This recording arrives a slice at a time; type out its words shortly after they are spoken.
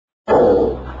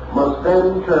must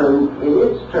then turn in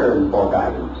its turn for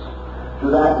guidance to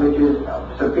that which is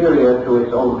superior to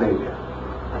its own nature.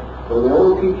 So the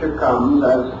old teacher comes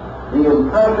as the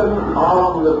impression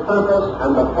of the purpose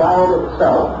and the plan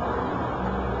itself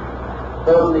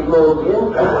from the most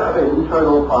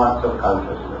internal parts of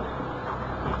consciousness.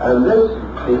 And this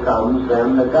becomes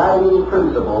then the guiding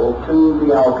principle to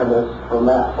the alchemist from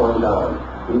that point on.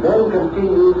 He then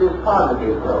continues his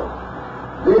positive growth.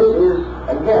 This is,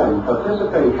 again,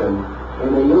 participation in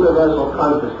a universal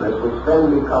consciousness which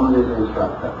then becomes his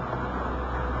instructor.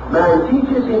 Man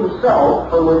teaches himself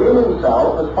from within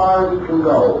himself as far as he can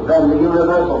go. Then the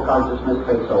universal consciousness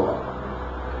takes over.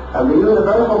 And the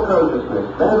universal consciousness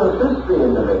then assists the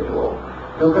individual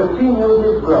to continue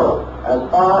his growth as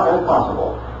far as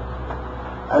possible,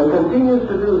 and continues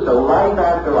to do so life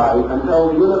after life until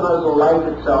the universal life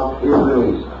itself is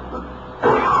released.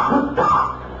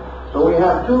 So we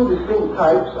have two distinct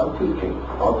types of teaching,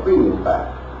 or three in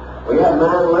fact. We have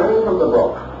man learning from the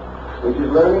book, which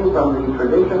is learning from the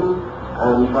tradition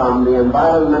and from the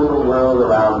environmental world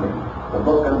around him, the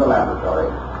book and the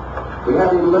laboratory. We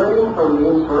have him learning from the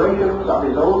inspirations of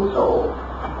his own soul,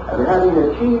 and having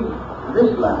achieved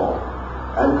this level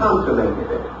and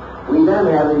consummated it, we then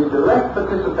have his direct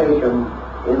participation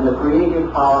in the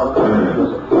creative power of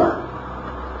consciousness itself.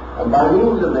 And by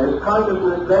means of this,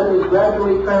 consciousness then is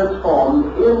gradually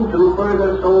transformed into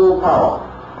further soul power,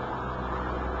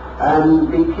 and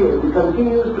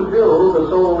continues to build the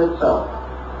soul itself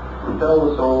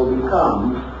until the soul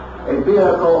becomes a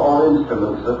vehicle or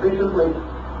instrument sufficiently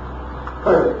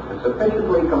perfect,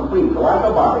 sufficiently complete, like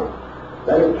a body,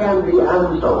 that it can be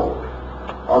unsouled,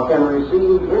 or can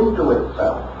receive into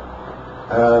itself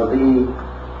the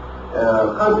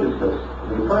consciousness,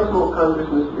 the personal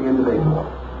consciousness of the individual.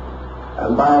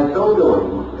 And by so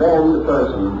doing, then the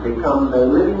person becomes a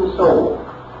living soul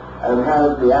and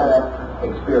has the adept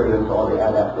experience or the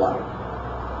adept life,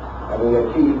 having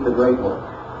achieved the great work,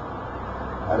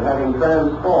 and having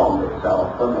transformed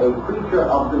itself from a creature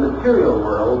of the material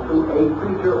world to a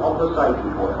creature of the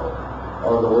psychic world,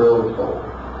 or the world of soul.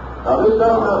 Now this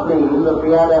does not mean that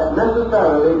the adept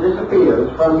necessarily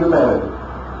disappears from humanity,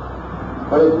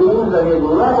 but it means that his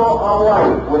level of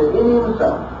life within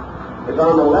himself is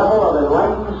on the level of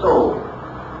enlightened soul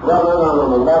rather than on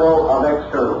the level of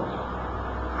externals.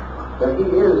 That he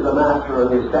is the master of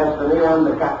his destiny and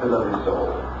the captain of his soul.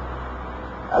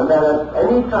 And that at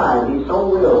any time he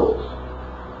so wills,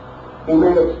 he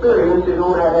may experience his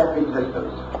own adept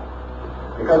existence.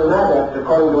 Because an adept,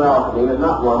 according to alchemy, is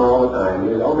not one all the time.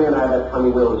 He is only an adept when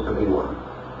he wills to be one.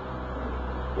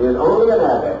 He is only an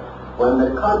adept when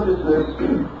the consciousness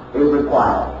is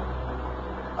required.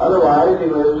 Otherwise, he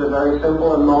lives a very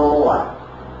simple and normal life,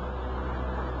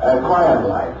 a quiet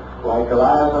life, like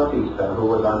Elias Bautista, who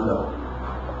was unknown.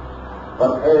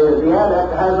 But the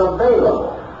adept has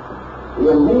available the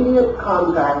immediate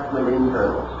contact with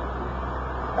internals,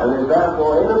 and is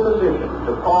therefore in a position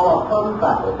to call upon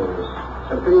faculties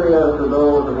superior to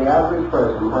those of the average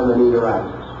person when the need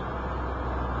arises.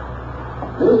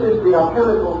 This is the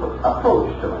alchemical approach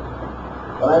to it.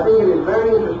 But I think it is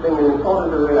very interesting and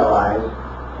important to realize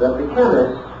that the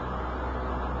chemist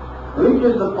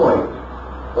reaches the point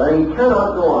where he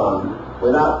cannot go on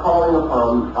without calling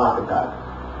upon archetypes.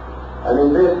 And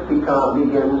in this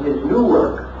begins his new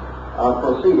work of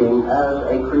proceeding as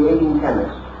a creating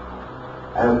chemist.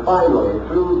 And finally,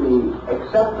 through the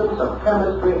acceptance of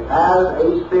chemistry as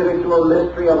a spiritual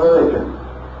mystery of origin,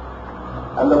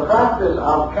 and the practice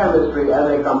of chemistry as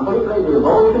a completely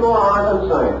devotional art and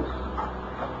science,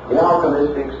 the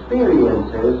alchemist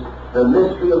experiences the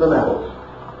mystery of the metals.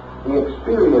 He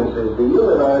experiences the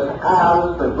universe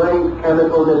as the great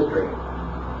chemical mystery.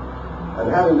 And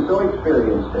having so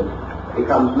experienced it,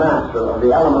 becomes master of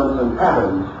the elements and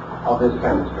patterns of this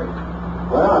chemistry.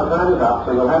 Well, our time is up,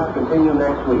 so we'll have to continue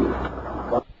next week.